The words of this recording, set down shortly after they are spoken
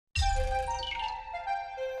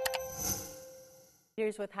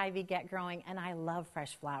years with Hy-Vee Get Growing, and I love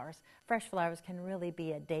fresh flowers. Fresh flowers can really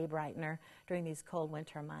be a day brightener during these cold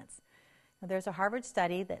winter months. Now, there's a Harvard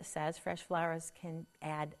study that says fresh flowers can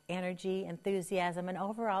add energy, enthusiasm, and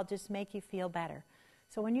overall just make you feel better.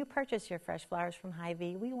 So when you purchase your fresh flowers from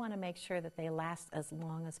Hy-Vee, we want to make sure that they last as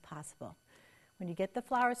long as possible. When you get the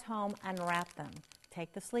flowers home, unwrap them.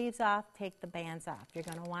 Take the sleeves off, take the bands off. You're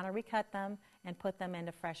going to want to recut them and put them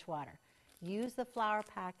into fresh water. Use the flower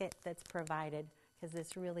packet that's provided because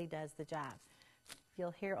this really does the job.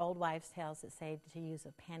 You'll hear old wives' tales that say to use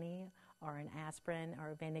a penny or an aspirin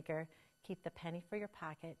or a vinegar. Keep the penny for your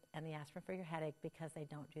pocket and the aspirin for your headache because they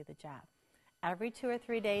don't do the job. Every 2 or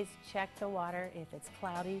 3 days, check the water. If it's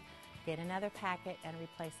cloudy, get another packet and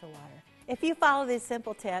replace the water. If you follow these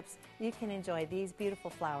simple tips, you can enjoy these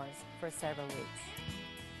beautiful flowers for several weeks.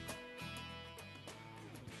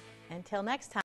 Until next time.